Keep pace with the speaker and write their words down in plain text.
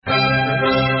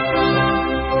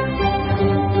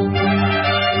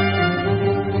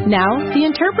Now, The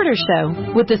Interpreter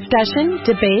Show, with discussion,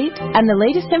 debate, and the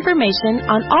latest information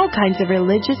on all kinds of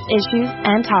religious issues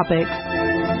and topics.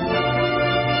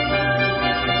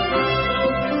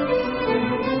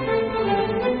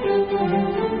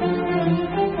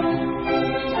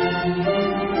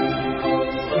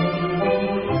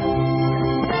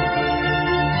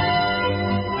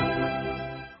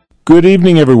 Good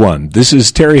evening, everyone. This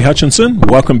is Terry Hutchinson.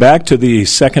 Welcome back to the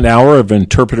second hour of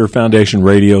Interpreter Foundation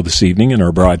Radio this evening in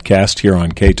our broadcast here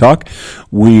on K-Talk.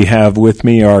 We have with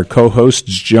me our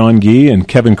co-hosts, John Gee and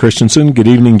Kevin Christensen. Good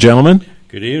evening, gentlemen.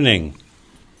 Good evening.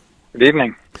 Good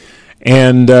evening.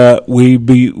 And we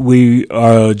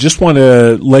just want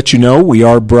to let you know we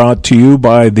are brought to you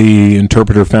by the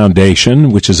Interpreter Foundation,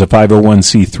 which is a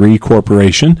 501c3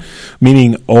 corporation,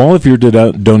 meaning all of your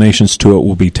donations to it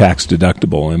will be tax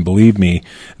deductible. And believe me,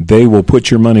 they will put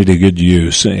your money to good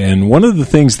use. And one of the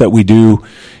things that we do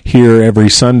here every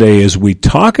Sunday is we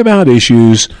talk about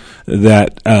issues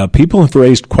that people have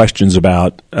raised questions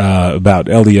about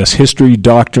LDS history,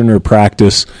 doctrine, or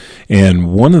practice.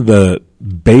 And one of the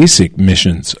basic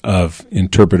missions of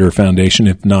Interpreter Foundation,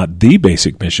 if not the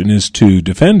basic mission, is to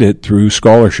defend it through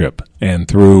scholarship and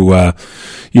through,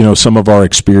 some of our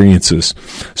experiences.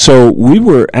 So we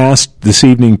were asked this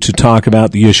evening to talk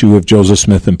about the issue of Joseph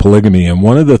Smith and polygamy. And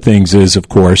one of the things is, of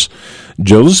course,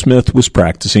 Joseph Smith was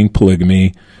practicing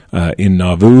polygamy in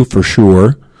Nauvoo for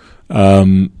sure,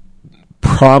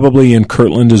 probably in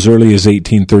Kirtland as early as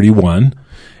 1831.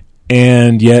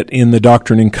 And yet in the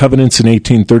Doctrine and Covenants in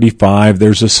 1835,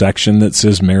 there's a section that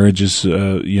says marriage is,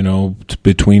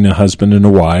 between a husband and a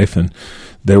wife. And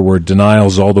there were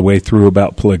denials all the way through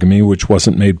about polygamy, which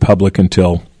wasn't made public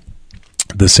until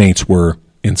the saints were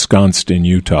ensconced in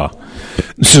Utah.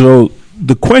 So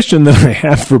the question that I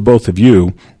have for both of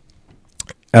you,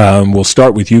 we'll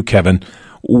start with you, Kevin.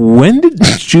 When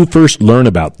did you first learn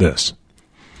about this?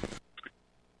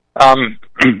 I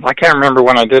can't remember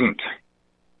when I didn't.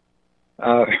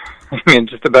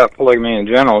 Just about polygamy in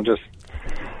general.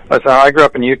 I grew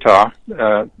up in Utah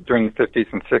during the 50s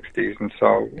and 60s, and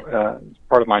so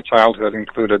part of my childhood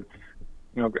included,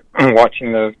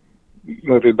 watching the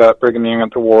movie about Brigham Young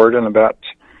at the Ward and about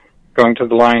going to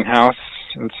the Lion House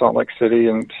in Salt Lake City,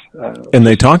 and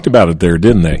they talked about it there,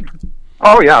 didn't they?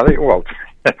 Oh yeah,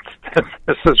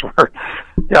 this is where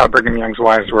Brigham Young's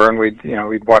wives were, and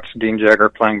we'd watch Dean Jagger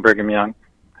playing Brigham Young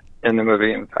in the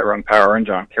movie, and Tyrone Power and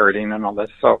John Carradine and all this.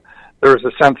 So there was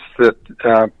a sense that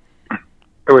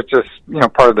it was just,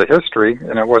 part of the history,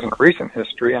 and it wasn't recent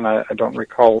history, and I don't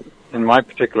recall in my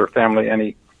particular family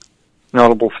any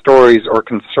notable stories or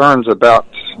concerns about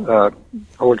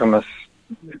polygamous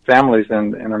families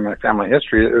in my family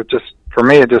history. It just, for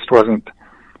me, it just wasn't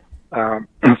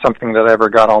something that I ever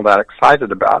got all that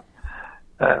excited about,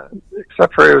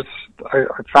 except for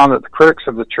I found that the critics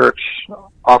of the church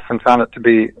often found it to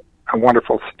be a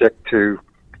wonderful stick to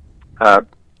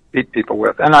beat people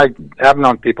with. And I have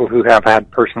known people who have had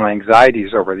personal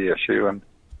anxieties over the issue, and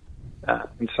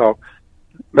so,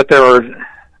 but there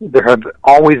have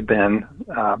always been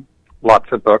lots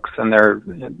of books, and there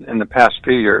in the past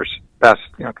few years,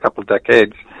 couple of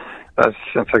decades,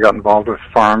 since I got involved with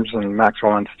Farms and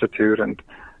Maxwell Institute and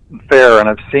FAIR, and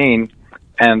I've seen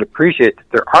and appreciate that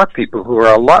there are people who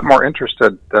are a lot more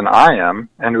interested than I am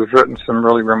and who've written some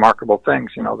really remarkable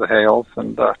things, the Hales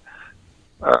and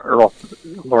Earl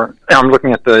Lauren. I'm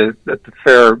looking at the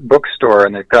FAIR bookstore,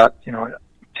 and they've got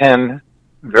 10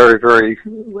 very, very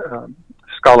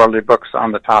scholarly books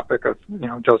on the topic of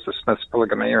Joseph Smith's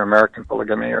polygamy or American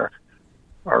polygamy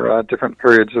or different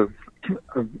periods of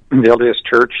the LDS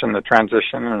Church and the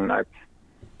transition. And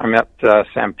I met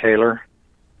Sam Taylor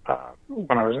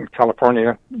when I was in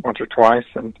California once or twice,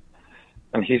 and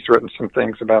he's written some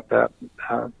things about that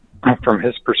from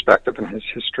his perspective and his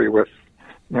history with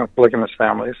polygamous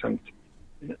families and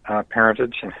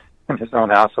parentage in his own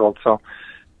household. So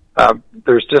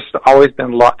there's just always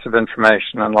been lots of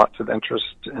information and lots of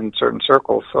interest in certain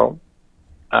circles. So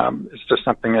it's just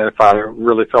something that if I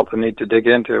really felt the need to dig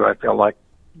into, I feel like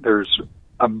there's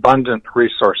abundant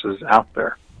resources out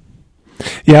there.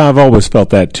 Yeah, I've always felt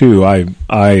that too. I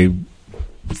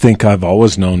think I've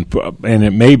always known, and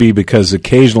it may be because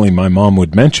occasionally my mom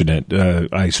would mention it.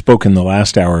 I spoke in the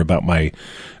last hour about my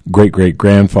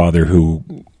great-great-grandfather who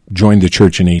joined the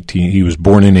church he was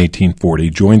born in 1840,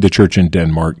 joined the church in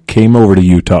Denmark, came over to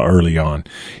Utah early on.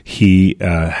 He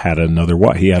had another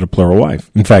wife. He had a plural wife.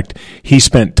 In fact, he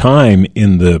spent time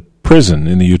in the prison,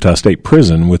 in the Utah State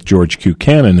Prison, with George Q.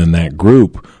 Cannon and that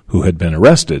group who had been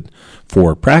arrested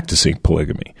for practicing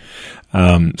polygamy.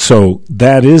 So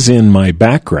that is in my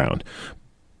background.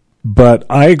 But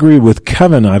I agree with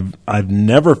Kevin. I've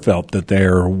never felt that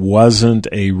there wasn't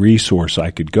a resource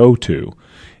I could go to.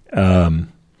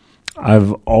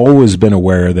 I've always been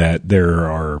aware that there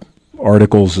are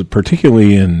articles,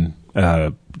 particularly in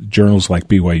journals like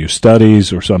BYU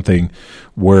Studies or something,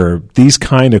 where these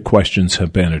kind of questions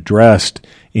have been addressed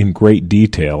in great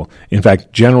detail. In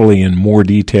fact, generally in more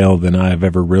detail than I've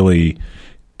ever really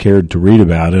cared to read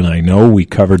about. And I know we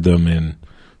covered them in,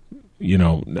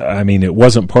 it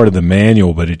wasn't part of the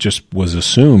manual, but it just was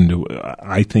assumed.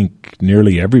 I think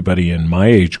nearly everybody in my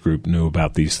age group knew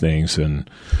about these things. And,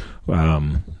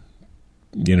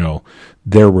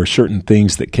 there were certain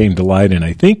things that came to light. And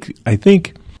I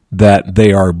think that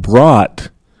they are brought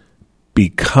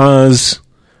because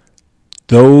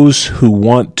those who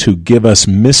want to give us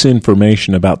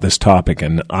misinformation about this topic,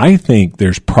 and I think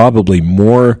there's probably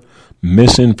more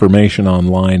misinformation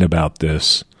online about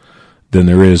this than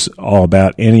there is all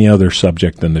about any other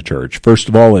subject in the church. First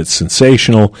of all, it's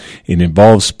sensational. It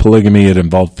involves polygamy. It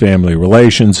involves family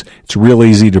relations. It's real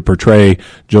easy to portray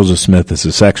Joseph Smith as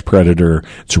a sex predator.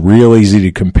 It's real easy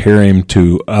to compare him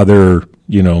to other,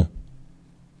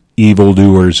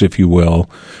 evildoers, if you will.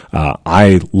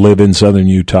 I live in southern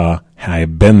Utah. I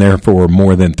have been there for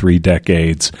more than 3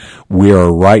 decades. We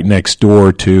are right next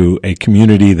door to a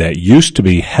community that used to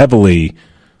be heavily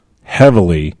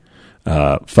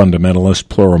fundamentalist,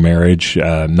 plural marriage,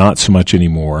 not so much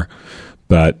anymore,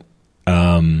 but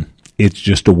it's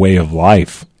just a way of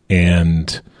life.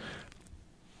 And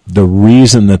the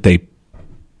reason that they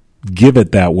give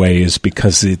it that way is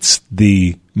because it's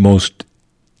the most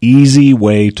easy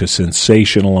way to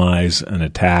sensationalize an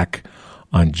attack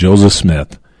on Joseph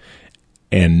Smith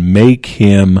and make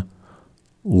him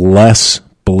less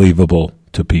believable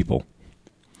to people.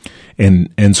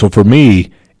 And so for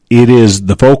me, it is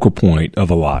the focal point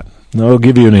of a lot. Now, I'll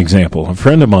give you an example. A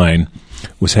friend of mine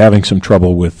was having some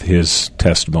trouble with his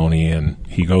testimony, and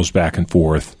he goes back and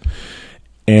forth.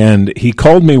 And he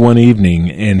called me one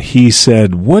evening, and he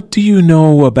said, "What do you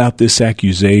know about this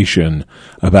accusation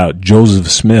about Joseph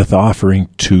Smith offering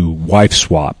to wife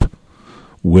swap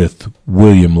with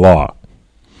William Law?"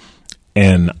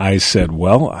 And I said,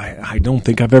 "Well, I don't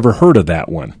think I've ever heard of that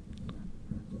one."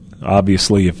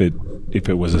 Obviously, if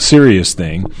it was a serious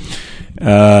thing,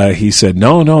 he said,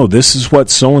 no, this is what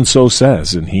so-and-so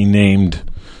says. And he named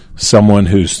someone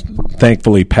who's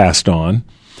thankfully passed on.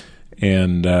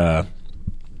 And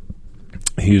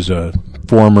he's a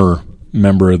former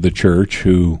member of the church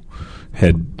who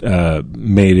had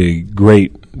made a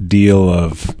great deal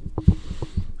of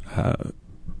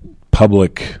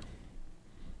public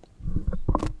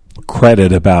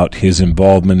credit about his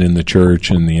involvement in the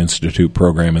church and the Institute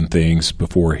program and things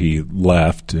before he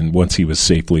left, and once he was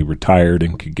safely retired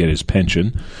and could get his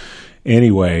pension.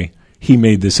 Anyway, he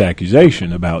made this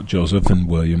accusation about Joseph and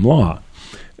William Law.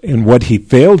 And what he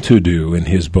failed to do in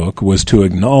his book was to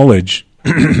acknowledge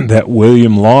that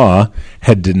William Law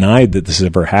had denied that this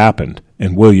ever happened.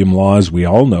 And William Law, as we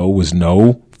all know, was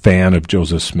no fan of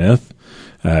Joseph Smith.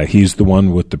 He's the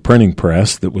one with the printing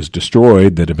press that was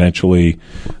destroyed that eventually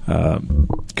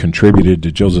contributed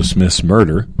to Joseph Smith's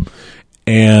murder.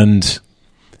 And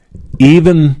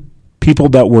even people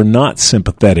that were not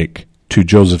sympathetic to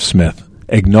Joseph Smith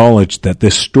acknowledged that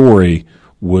this story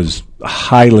was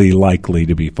highly likely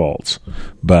to be false.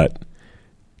 But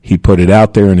he put it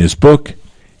out there in his book.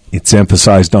 It's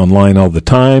emphasized online all the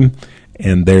time.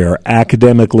 And they are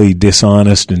academically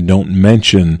dishonest and don't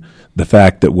mention the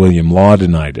fact that William Law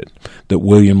denied it, that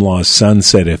William Law's son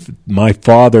said, if my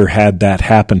father had that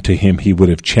happen to him, he would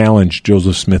have challenged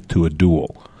Joseph Smith to a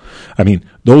duel. I mean,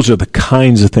 those are the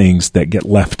kinds of things that get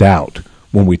left out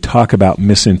when we talk about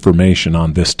misinformation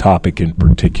on this topic in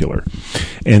particular.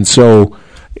 And so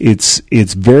it's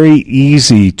very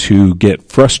easy to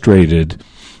get frustrated.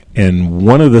 And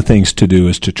one of the things to do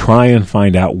is to try and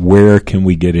find out where can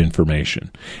we get information.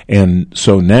 And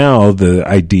so now the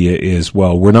idea is,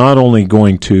 well, we're not only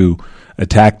going to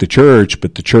attack the church,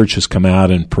 but the church has come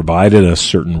out and provided us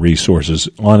certain resources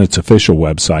on its official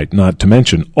website, not to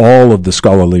mention all of the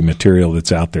scholarly material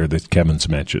that's out there that Kevin's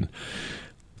mentioned.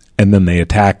 And then they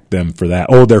attack them for that.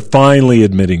 Oh, they're finally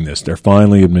admitting this. They're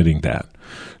finally admitting that.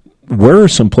 Where are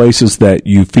some places that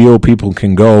you feel people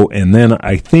can go? And then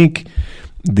I think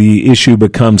the issue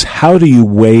becomes, how do you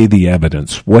weigh the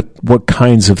evidence? What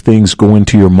kinds of things go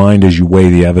into your mind as you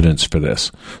weigh the evidence for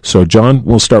this? So, John,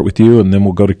 we'll start with you, and then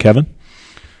we'll go to Kevin.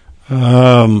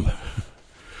 Since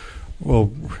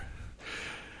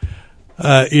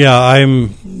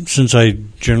I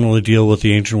generally deal with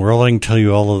the ancient world, I can tell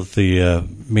you all of the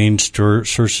main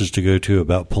sources to go to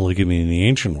about polygamy in the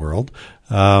ancient world.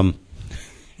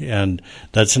 And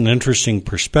that's an interesting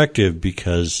perspective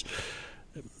because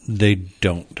they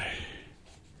don't.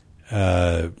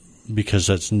 Because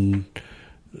that's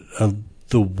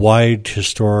the wide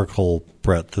historical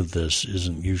breadth of this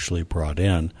isn't usually brought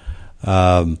in.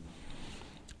 The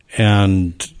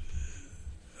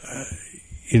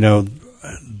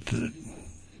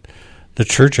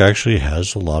church actually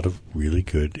has a lot of really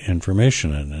good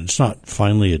information, and it's not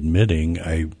finally admitting.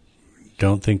 I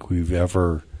don't think we've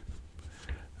ever.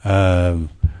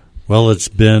 It's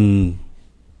been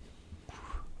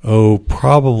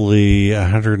probably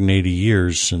 180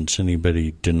 years since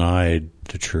anybody denied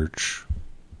the church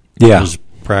was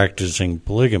practicing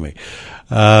polygamy.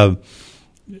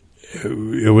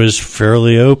 It was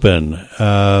fairly open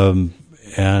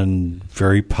and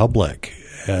very public,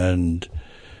 and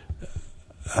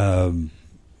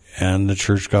the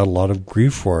church got a lot of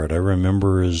grief for it. I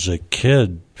remember as a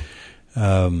kid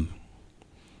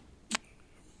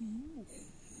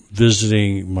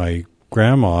visiting my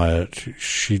grandma.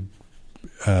 She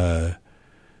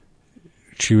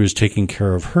was taking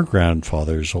care of her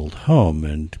grandfather's old home,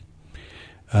 and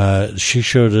she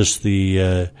showed us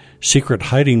the secret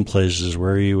hiding places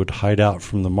where you would hide out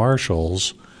from the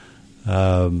marshals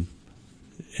in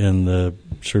the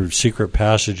sort of secret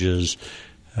passages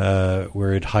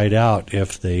where it'd hide out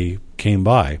if they came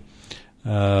by.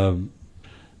 I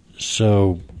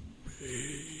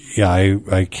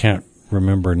can't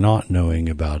remember not knowing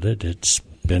about it. It's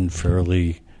been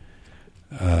fairly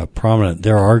prominent.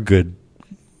 There are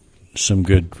some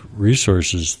good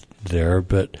resources there,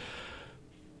 but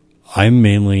I'm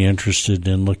mainly interested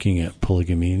in looking at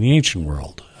polygamy in the ancient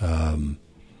world.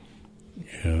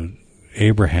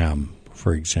 Abraham,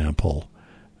 for example,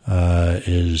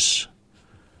 is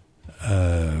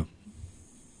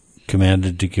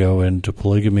commanded to go into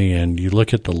polygamy, and you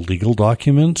look at the legal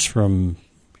documents from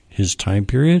his time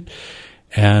period,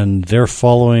 and they're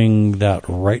following that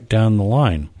right down the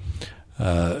line.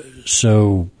 But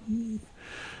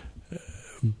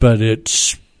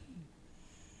it's,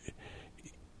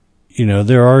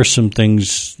 there are some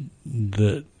things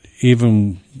that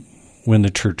even when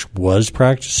the church was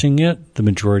practicing it, the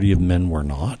majority of men were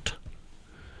not.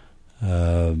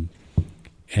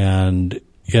 And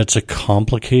it's a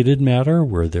complicated matter.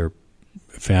 Were there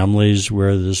families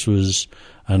where this was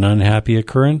an unhappy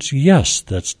occurrence? Yes,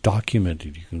 that's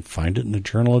documented. You can find it in the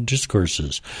Journal of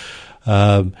Discourses.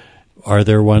 Are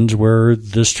there ones where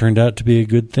this turned out to be a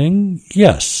good thing?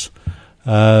 Yes.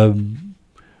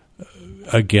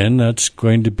 Again, that's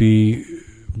going to be,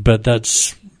 but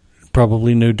that's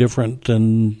probably no different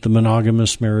than the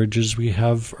monogamous marriages we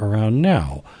have around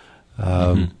now.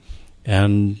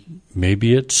 And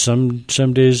maybe it's some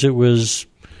days it was,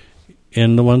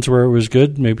 in the ones where it was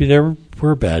good, maybe there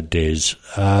were bad days.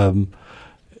 And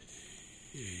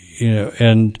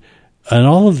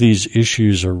all of these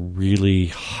issues are really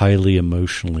highly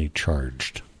emotionally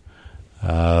charged.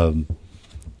 And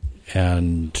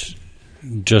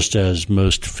just as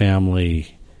most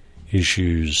family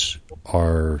issues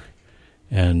are,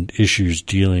 and issues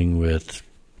dealing with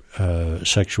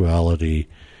sexuality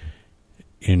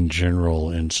in general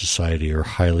in society are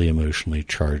highly emotionally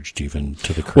charged, even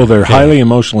to the current Well, they're day. highly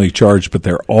emotionally charged, but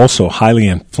they're also highly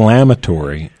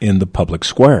inflammatory in the public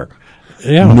square.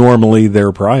 Yeah. Normally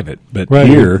they're private, but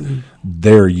here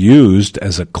they're used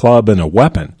as a club and a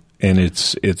weapon, and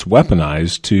it's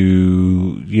weaponized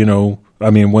to,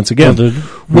 once again.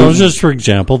 Just for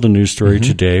example, the news story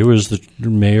today was the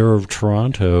mayor of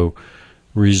Toronto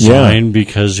resigned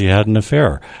because he had an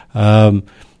affair.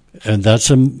 And that's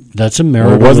a marital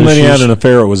Well, it wasn't that he issue. had an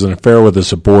affair; it was an affair with a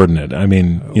subordinate. I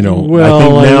mean, I think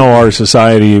Well, now our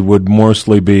society would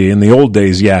mostly be. In the old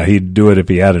days, yeah, he'd do it if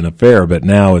he had an affair, but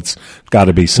now it's got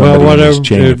to be somebody in his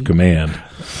chain of command.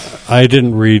 I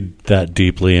didn't read that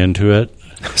deeply into it,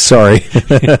 Sorry.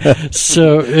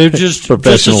 so it just to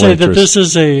say that this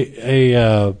is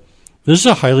this is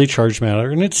a highly charged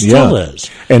matter, and it still is,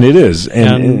 and it is,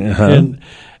 and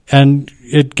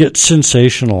it gets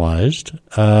sensationalized.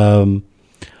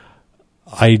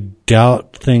 I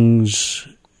doubt things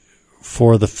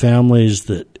for the families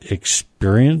that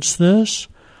experience this.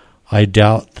 I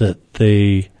doubt that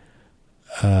they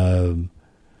that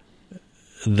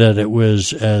it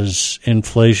was as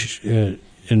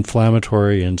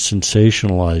inflammatory and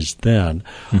sensationalized then.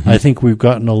 I think we've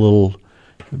gotten a little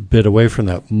bit away from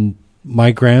that.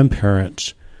 My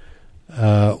grandparents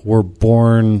were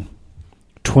born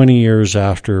 20 years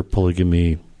after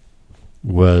polygamy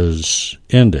was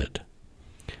ended.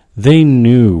 They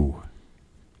knew.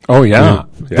 Oh, yeah.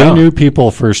 They knew people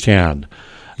firsthand.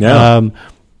 Yeah.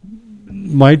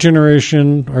 my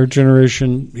generation, our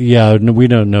generation, we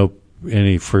don't know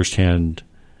any firsthand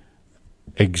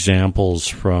examples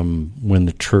from when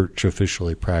the church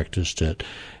officially practiced it.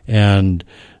 And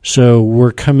so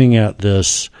we're coming at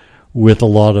this with a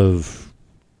lot of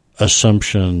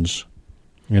assumptions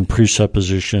and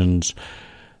presuppositions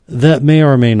that may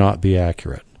or may not be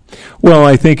accurate. Well,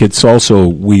 I think it's also,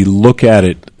 we look at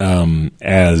it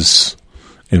as,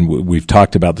 and we've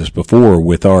talked about this before,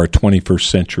 with our 21st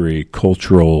century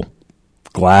cultural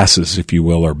glasses, if you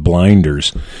will, or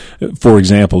blinders. For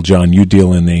example, John, you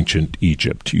deal in ancient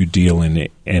Egypt. You deal in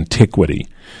antiquity.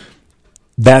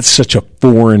 That's such a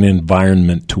foreign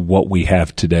environment to what we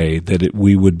have today that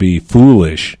we would be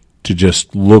foolish to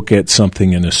just look at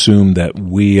something and assume that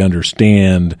we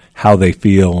understand how they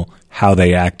feel, how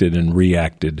they acted and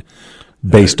reacted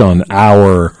based on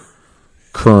our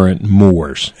current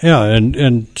mores. Yeah,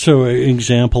 and so an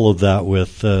example of that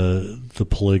with the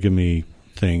polygamy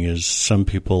thing is some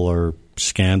people are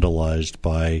scandalized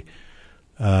by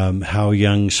how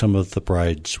young some of the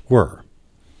brides were.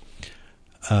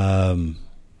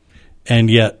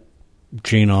 And yet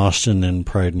Jane Austen in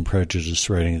Pride and Prejudice,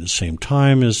 writing at the same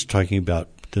time, is talking about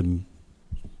the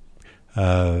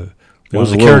one of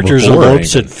the characters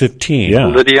elopes at 15. Yeah.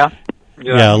 Lydia.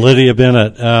 Yeah, Lydia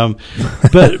Bennet.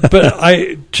 But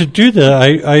to do that,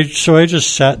 I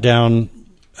just sat down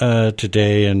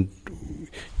today and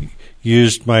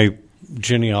used my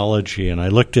genealogy, and I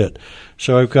looked at.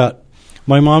 So I've got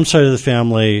my mom's side of the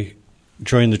family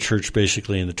joined the church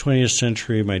basically in the 20th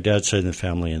century. My dad's side of the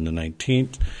family in the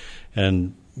 19th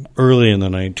and early in the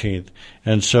 19th.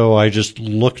 And so I just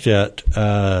looked at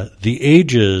the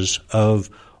ages of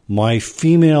my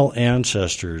female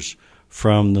ancestors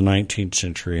from the 19th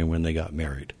century and when they got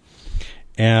married.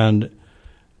 And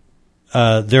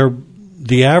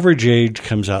the average age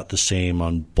comes out the same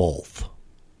on both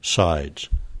sides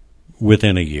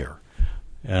within a year,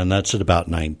 and that's at about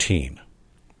 19.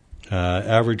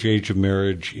 Average age of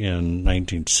marriage in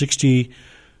 1960,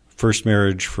 first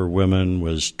marriage for women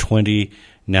was 20,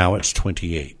 now it's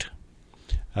 28.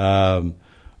 But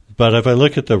if I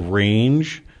look at the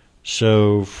range,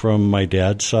 so from my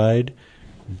dad's side,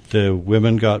 the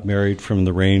women got married from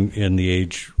the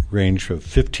age range of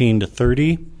 15 to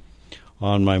 30.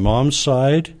 On my mom's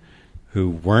side, who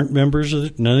weren't members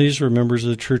of none of these were members of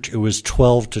the church, it was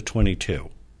 12 to 22.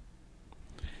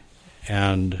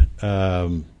 And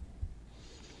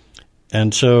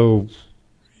so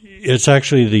it's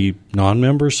actually the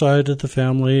non-member side of the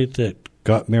family that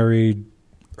got married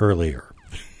earlier.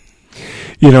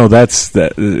 You know,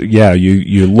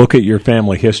 you look at your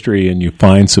family history and you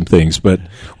find some things. But,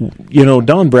 you know,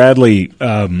 Don Bradley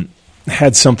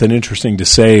had something interesting to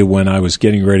say when I was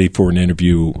getting ready for an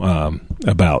interview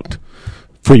about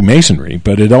Freemasonry,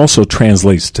 but it also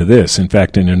translates to this. In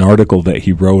fact, in an article that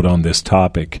he wrote on this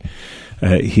topic,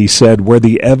 he said, where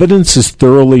the evidence is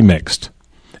thoroughly mixed,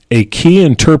 a key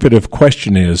interpretive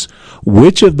question is,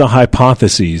 which of the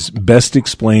hypotheses best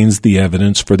explains the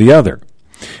evidence for the other?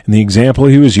 And the example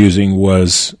he was using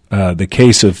was the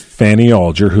case of Fanny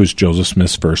Alger, who's Joseph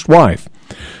Smith's first wife.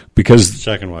 Because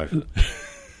second wife.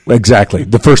 Exactly.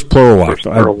 The first plural wife.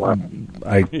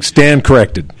 I stand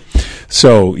corrected.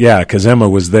 So, yeah, because Emma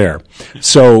was there.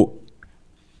 So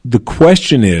the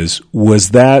question is, was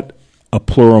that a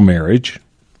plural marriage?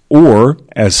 Or,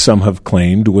 as some have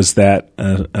claimed, was that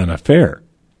an affair?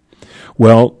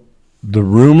 Well, the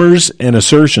rumors and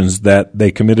assertions that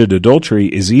they committed adultery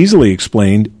is easily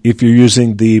explained if you're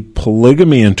using the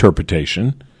polygamy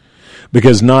interpretation,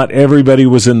 because not everybody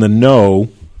was in the know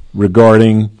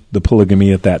regarding the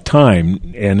polygamy at that time.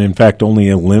 And in fact, only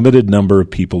a limited number of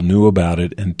people knew about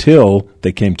it until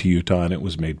they came to Utah and it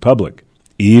was made public,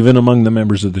 even among the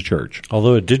members of the church.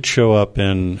 Although it did show up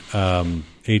in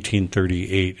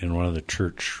 1838 in one of the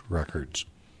church records.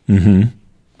 Mm-hmm.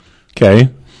 Okay.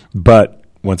 But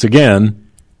once again,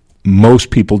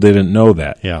 most people didn't know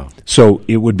that. Yeah. So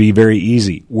it would be very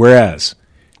easy. Whereas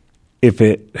if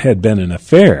it had been an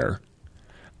affair,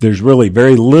 there's really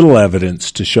very little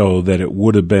evidence to show that it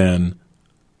would have been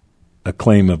a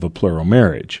claim of a plural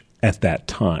marriage at that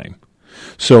time.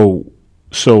 So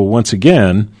once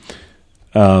again,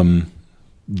 Don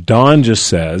just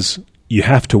says you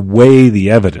have to weigh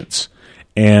the evidence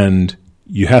and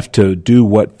you have to do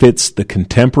what fits the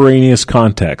contemporaneous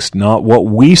context, not what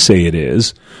we say it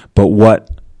is, but what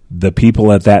the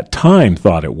people at that time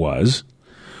thought it was,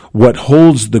 what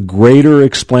holds the greater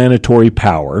explanatory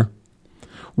power,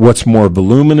 what's more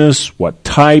voluminous, what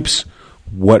types,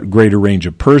 what greater range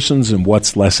of persons, and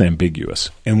what's less ambiguous.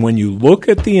 And when you look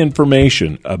at the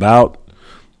information about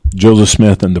Joseph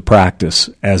Smith and the practice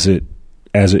as it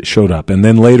as it showed up, and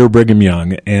then later Brigham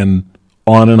Young, and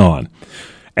on and on.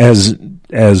 As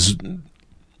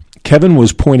Kevin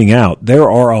was pointing out, there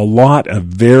are a lot of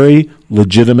very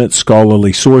legitimate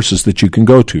scholarly sources that you can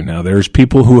go to. Now, there's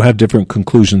people who have different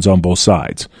conclusions on both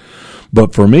sides.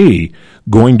 But for me,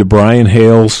 going to Brian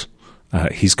Hales,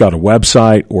 he's got a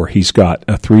website, or he's got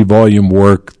a 3-volume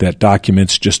work that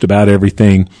documents just about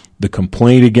everything. The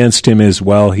complaint against him is,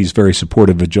 well, he's very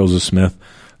supportive of Joseph Smith.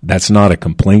 That's not a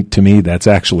complaint to me. That's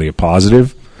actually a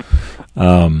positive.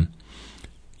 We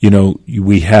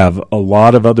have a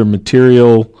lot of other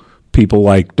material, people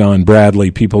like Don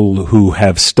Bradley, people who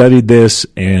have studied this,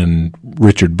 and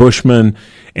Richard Bushman,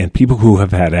 and people who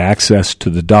have had access to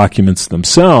the documents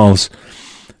themselves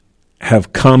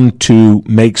have come to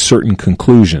make certain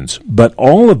conclusions. But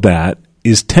all of that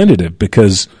is tentative,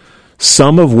 because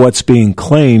some of what's being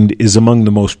claimed is among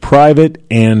the most private,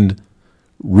 and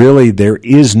really there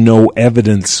is no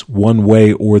evidence one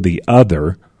way or the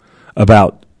other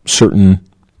about certain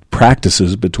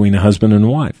practices between a husband and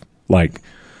wife. Like,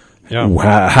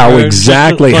 how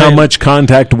exactly, how much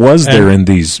contact was there in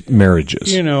these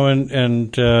marriages?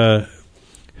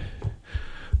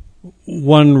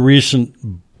 One recent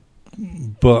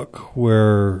book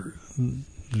where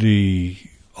the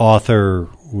author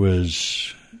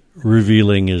was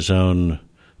revealing his own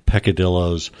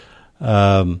peccadillos,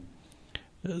 one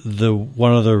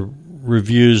of the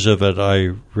reviews of it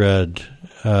I read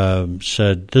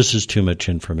said, "This is too much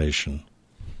information.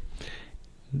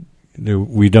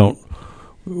 We don't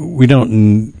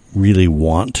really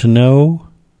want to know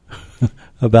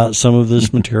about some of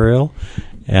this material,"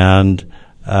 and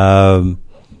I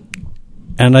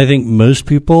think most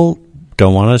people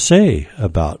don't want to say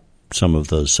about some of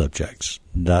those subjects.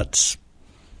 That's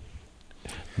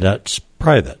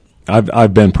private.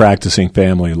 I've been practicing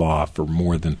family law for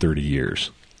more than 30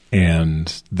 years,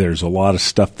 and there's a lot of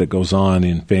stuff that goes on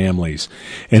in families.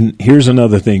 And here's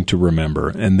another thing to remember,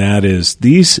 and that is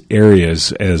these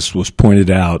areas, as was pointed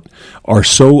out, are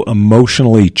so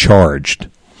emotionally charged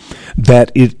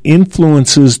that it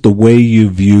influences the way you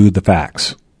view the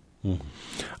facts.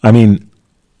 I mean,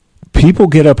 people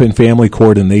get up in family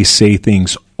court and they say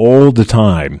things all the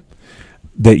time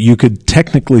that you could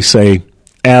technically say,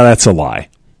 that's a lie.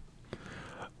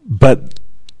 But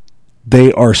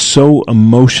they are so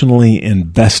emotionally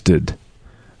invested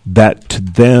that to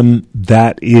them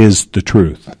that is the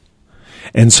truth.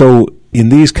 And so in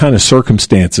these kind of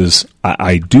circumstances,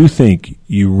 I do think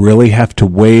you really have to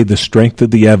weigh the strength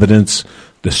of the evidence,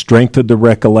 the strength of the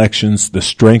recollections, the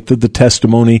strength of the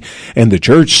testimony, and the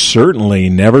church certainly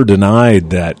never denied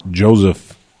that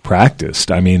Joseph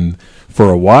practiced. I mean,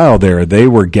 for a while there, they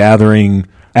were gathering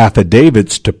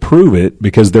affidavits to prove it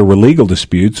because there were legal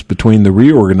disputes between the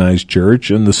reorganized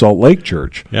church and the Salt Lake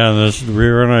Church. Yeah, and the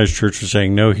reorganized church was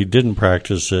saying, no, he didn't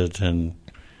practice it, and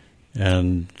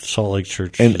Salt Lake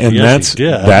Church, and yes, he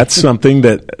did. That's something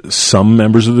that some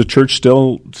members of the church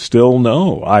still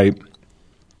know. I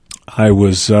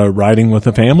was riding with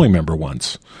a family member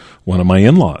once, one of my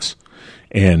in-laws,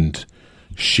 and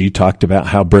she talked about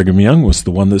how Brigham Young was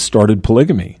the one that started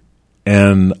polygamy.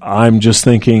 And I'm just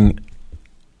thinking,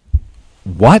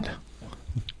 what?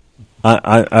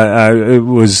 It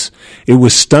was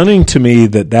stunning to me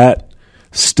that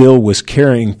still was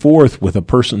carrying forth with a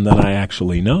person that I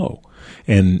actually know.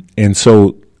 And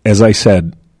so, as I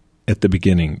said at the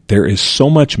beginning, there is so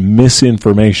much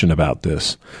misinformation about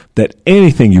this that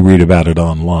anything you read about it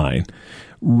online,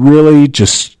 really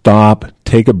just stop,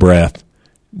 take a breath,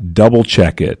 double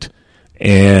check it,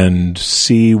 and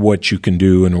see what you can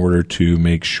do in order to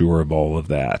make sure of all of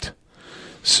that.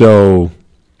 So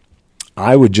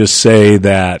I would just say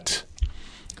that,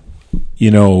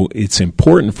 it's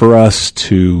important for us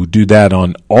to do that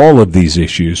on all of these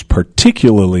issues,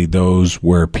 particularly those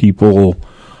where people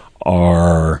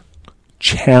are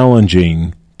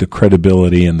challenging the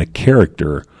credibility and the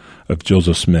character of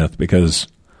Joseph Smith, because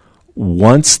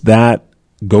once that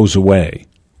goes away,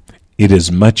 it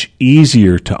is much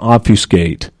easier to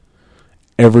obfuscate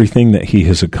everything that he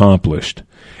has accomplished.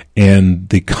 And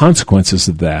the consequences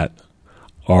of that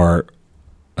are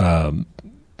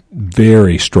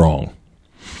very strong.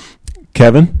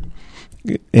 Kevin,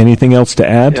 anything else to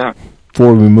add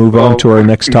before we move on to our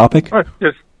next topic?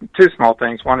 Just two small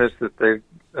things. One is that there's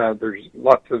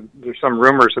some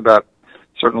rumors about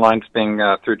certain lines being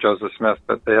through Joseph Smith,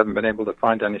 but they haven't been able to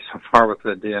find any so far with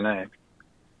the DNA,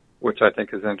 which I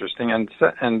think is interesting. And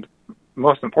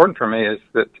most important for me is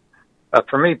that,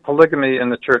 for me, polygamy in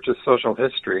the church is social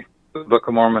history. The Book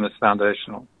of Mormon is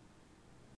foundational.